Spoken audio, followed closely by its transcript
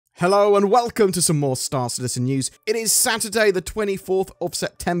Hello and welcome to some more Star Citizen news. It is Saturday the 24th of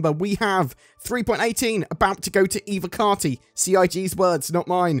September. We have 3.18 about to go to Evocati. CIG's words, not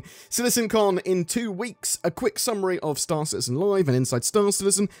mine. CitizenCon in 2 weeks. A quick summary of Star Citizen Live and Inside Star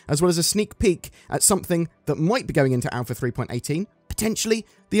Citizen, as well as a sneak peek at something that might be going into Alpha 3.18. Potentially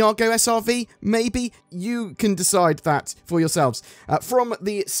the Argo SRV, maybe. You can decide that for yourselves. From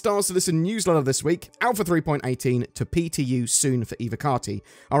the Star Citizen newsletter this week, Alpha 3.18 to PTU soon for Evocati.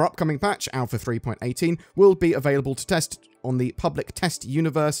 Our upcoming patch, Alpha 3.18, will be available to test on the public test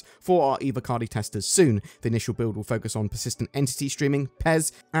universe for our Evocati testers soon. The initial build will focus on persistent entity streaming,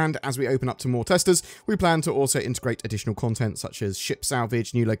 PES, and as we open up to more testers, we plan to also integrate additional content such as ship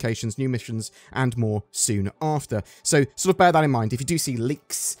salvage, new locations, new missions, and more soon after. So sort of bear that in mind. If you do see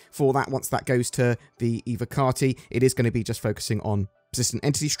leaks for that once that goes to the Evocati, it is going to be just focusing on persistent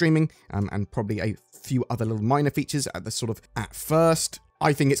entity streaming and probably a few other little minor features at first.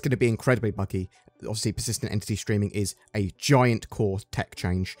 I think it's going to be incredibly buggy. Obviously, persistent entity streaming is a giant core tech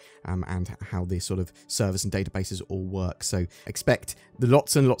change and how the sort of servers and databases all work. So expect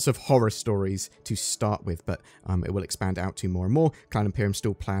lots and lots of horror stories to start with, but it will expand out to more and more. Cloud Imperium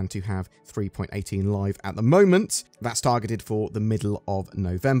still plan to have 3.18 live at the moment. That's targeted for the middle of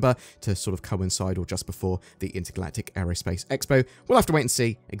November to sort of coincide or just before the Intergalactic Aerospace Expo. We'll have to wait and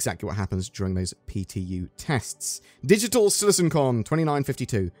see exactly what happens during those PTU tests. Digital CitizenCon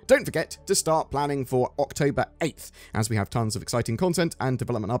 2952. Don't forget to start planning for October 8th, as we have tons of exciting content and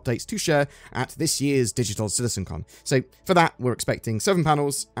development updates to share at this year's Digital CitizenCon. So for that, we're expecting 7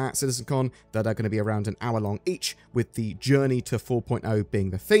 panels at CitizenCon that are going to be around an hour long each, with the Journey to 4.0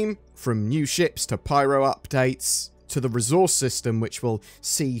 being the theme, from new ships to pyro updates to the resource system, which will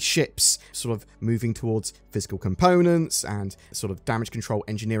see ships sort of moving towards physical components and sort of damage control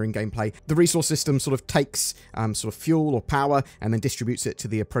engineering gameplay. The resource system sort of takes sort of fuel or power and then distributes it to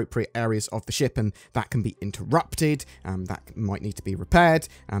the appropriate areas of the ship, and that can be interrupted, that might need to be repaired,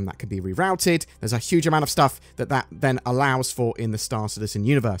 that can be rerouted. There's a huge amount of stuff that then allows for in the Star Citizen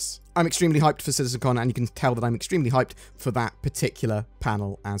universe. I'm extremely hyped for CitizenCon, and you can tell that I'm extremely hyped for that particular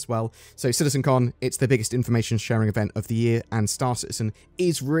panel as well. So CitizenCon, it's the biggest information sharing event of the year, and Star Citizen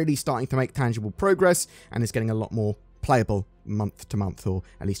is really starting to make tangible progress and is getting a lot more playable month to month, or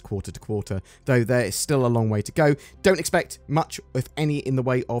at least quarter to quarter, though there is still a long way to go. Don't expect much, if any, in the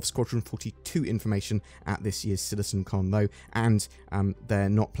way of Squadron 42 information at this year's CitizenCon, though, and they're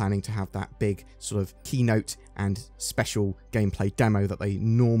not planning to have that big sort of keynote and special gameplay demo that they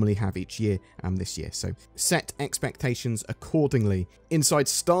normally have each year this year. So set expectations accordingly. Inside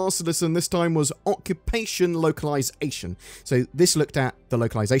Star Citizen this time was occupation localization. So this looked at the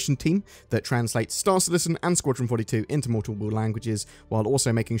localization team that translates Star Citizen and Squadron 42 into multiple languages, while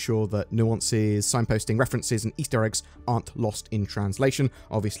also making sure that nuances, signposting, references, and Easter eggs aren't lost in translation.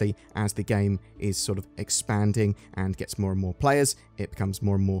 Obviously, as the game is sort of expanding and gets more and more players, it becomes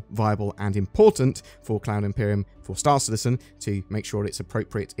more and more viable and important for Cloud Imperium, for Star Citizen, to make sure it's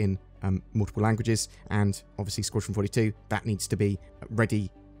appropriate in multiple languages, and obviously Squadron 42, that needs to be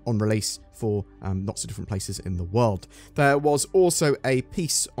ready on release for lots of different places in the world. There was also a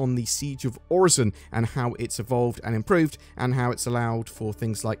piece on the Siege of Orison and how it's evolved and improved, and how it's allowed for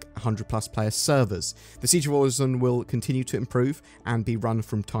things like 100+ player servers. The Siege of Orison will continue to improve and be run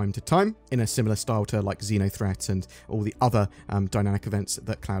from time to time in a similar style to like Xenothreat and all the other dynamic events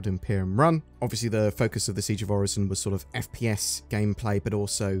that Cloud Imperium run. Obviously the focus of the Siege of Orison was sort of FPS gameplay, but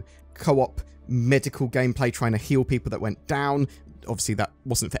also co-op medical gameplay, trying to heal people that went down. Obviously, that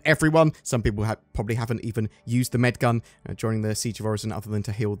wasn't for everyone. Some people probably haven't even used the med gun during the Siege of Orison other than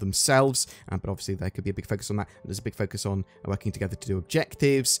to heal themselves. But obviously, there could be a big focus on that. There's a big focus on working together to do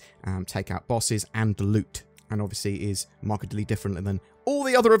objectives, take out bosses, and loot. And obviously is markedly different than all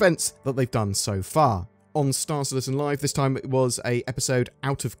the other events that they've done so far. On Star Citizen Live, this time it was a episode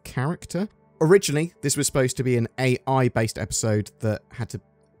out of character. Originally, this was supposed to be an AI-based episode that had to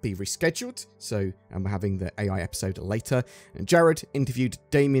be rescheduled, so we're having the AI episode later. And Jared interviewed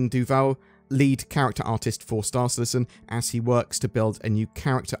Damien Duval, lead character artist for Star Citizen, as he works to build a new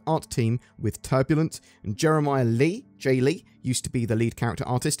character art team with Turbulent. And Jeremiah Lee, Jay Lee, used to be the lead character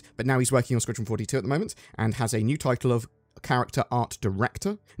artist, but now he's working on Squadron 42 at the moment and has a new title of character art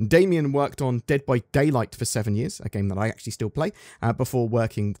director. Damien worked on Dead by Daylight for 7 years, a game that I actually still play, before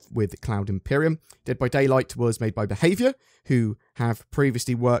working with Cloud Imperium. Dead by Daylight was made by Behaviour, who have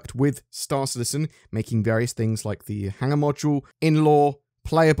previously worked with Star Citizen, making various things like the Hangar module, In-Law,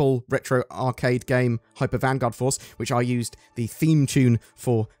 playable retro arcade game Hyper Vanguard Force, which I used the theme tune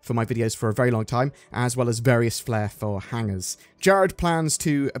for my videos for a very long time, as well as various flair for hangars. Jared plans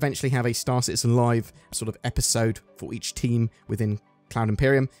to eventually have a Star Citizen Live sort of episode for each team within Cloud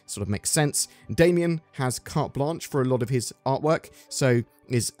Imperium, sort of makes sense. Damien has carte blanche for a lot of his artwork, so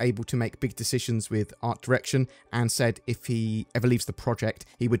is able to make big decisions with art direction, and said if he ever leaves the project,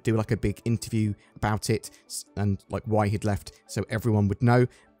 he would do like a big interview about it and like why he'd left, so everyone would know.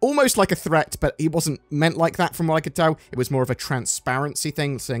 Almost like a threat, but he wasn't meant like that from what I could tell. It was more of a transparency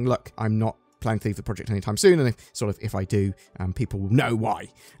thing, saying, look, I'm not planning to leave the project anytime soon, and if I do, people will know why.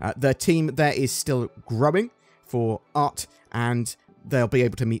 The team there is still growing for art, and they'll be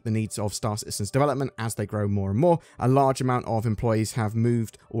able to meet the needs of Star Citizen's development as they grow more and more. A large amount of employees have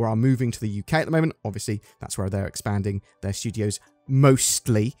moved or are moving to the UK at the moment. Obviously, that's where they're expanding their studios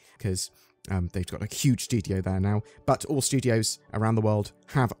mostly, because they've got a huge studio there now, but all studios around the world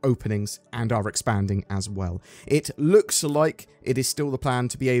have openings and are expanding as well. It looks like it is still the plan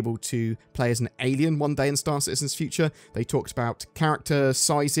to be able to play as an alien one day in Star Citizen's future. They talked about character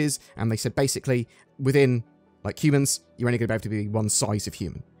sizes, and they said basically within, like humans, you're only going to be able to be one size of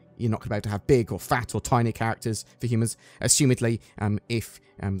human. You're not going to be able to have big or fat or tiny characters for humans. Assumedly, if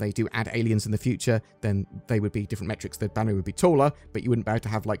they do add aliens in the future, then they would be different metrics. The Banu would be taller, but you wouldn't be able to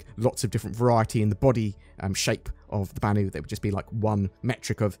have like lots of different variety in the body shape of the Banu. They would just be like one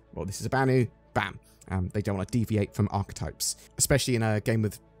metric of, well, this is a Banu, bam. They don't want to deviate from archetypes, especially in a game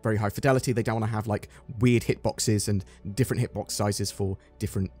with very high fidelity. They don't want to have like weird hitboxes and different hitbox sizes for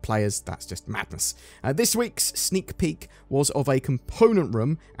different players. That's just madness. This week's sneak peek was of a component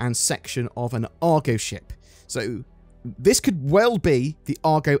room and section of an Argo ship. So this could well be the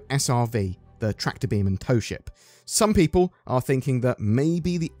Argo SRV, the tractor beam and tow ship. Some people are thinking that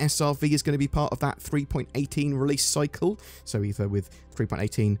maybe the SRV is going to be part of that 3.18 release cycle. So either with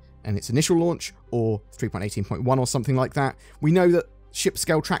 3.18 and its initial launch, or 3.18.1 or something like that. We know that ship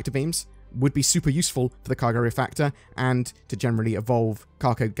scale tractor beams would be super useful for the cargo refactor and to generally evolve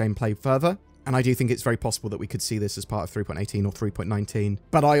cargo gameplay further. And I do think it's very possible that we could see this as part of 3.18 or 3.19.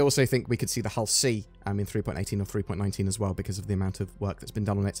 But I also think we could see the Hull C in 3.18 or 3.19 as well, because of the amount of work that's been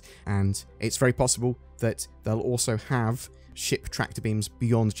done on it. And it's very possible that they'll also have ship tractor beams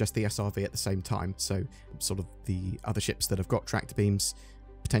beyond just the SRV at the same time. So sort of the other ships that have got tractor beams,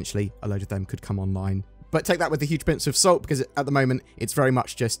 potentially a load of them could come online. But take that with a huge pinch of salt, because at the moment, it's very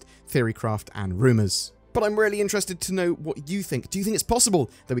much just theorycraft and rumours. But I'm really interested to know what you think. Do you think it's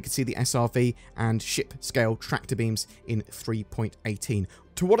possible that we could see the SRV and ship-scale tractor beams in 3.18?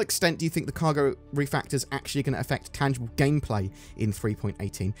 To what extent do you think the cargo refactor is actually going to affect tangible gameplay in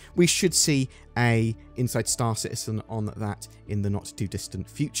 3.18? We should see a Inside Star Citizen on that in the not-too-distant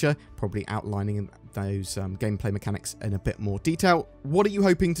future, probably outlining those gameplay mechanics in a bit more detail. What are you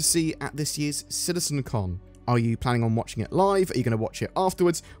hoping to see at this year's CitizenCon? Are you planning on watching it live? Are you going to watch it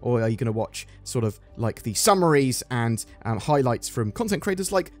afterwards? Or are you going to watch sort of like the summaries and highlights from content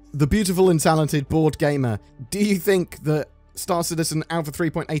creators like the beautiful and talented BoredGamer? Do you think that Star Citizen Alpha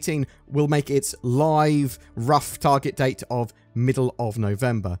 3.18 will make its live rough target date of middle of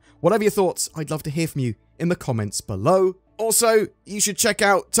November? Whatever your thoughts, I'd love to hear from you in the comments below. Also, you should check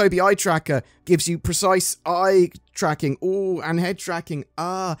out Toby Eye Tracker. Gives you precise eye tracking, and head tracking.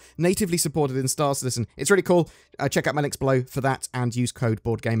 Natively supported in Star Citizen. It's really cool. Check out my links below for that, and use code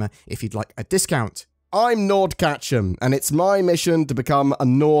BoredGamer if you'd like a discount. I'm Nord Catcham, and it's my mission to become a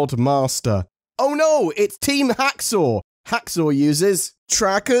Nord Master. Oh no, it's Team Hacksaw. Hacksaw uses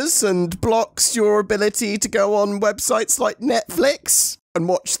trackers and blocks your ability to go on websites like Netflix and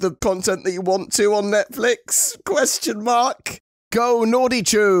watch the content that you want to on Netflix? ? Go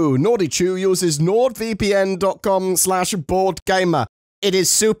NordyChew! NordyChew uses nordvpn.com/BoredGamer. It is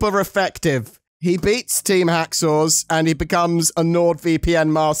super effective. He beats Team Hacksaws and he becomes a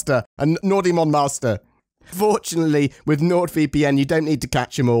NordVPN master, a Nordymon master. Fortunately, with NordVPN, you don't need to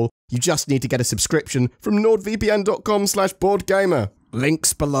catch them all. You just need to get a subscription from nordvpn.com/BoredGamer.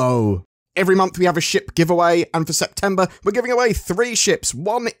 Links below. Every month we have a ship giveaway, and for September, we're giving away 3 ships,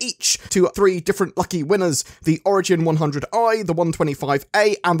 1 each, to 3 different lucky winners. The Origin 100I, the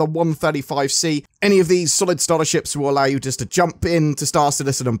 125A, and the 135C. Any of these solid starter ships will allow you just to jump into Star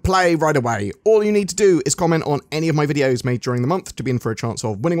Citizen and play right away. All you need to do is comment on any of my videos made during the month to be in for a chance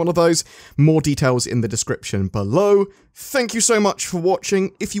of winning one of those. More details in the description below. Thank you so much for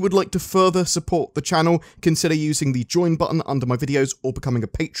watching. If you would like to further support the channel, consider using the join button under my videos or becoming a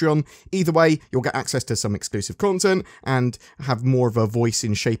Patreon. Either way, you'll get access to some exclusive content and have more of a voice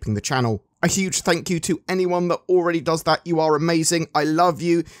in shaping the channel. A huge thank you to anyone that already does that. You are amazing. I love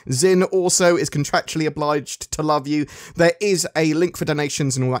you. Zin also is contractually obliged to love you. There is a link for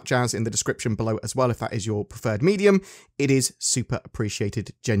donations and all that jazz in the description below as well, if that is your preferred medium. It is super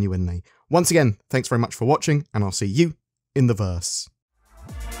appreciated, genuinely. Once again, thanks very much for watching, and I'll see you in the verse.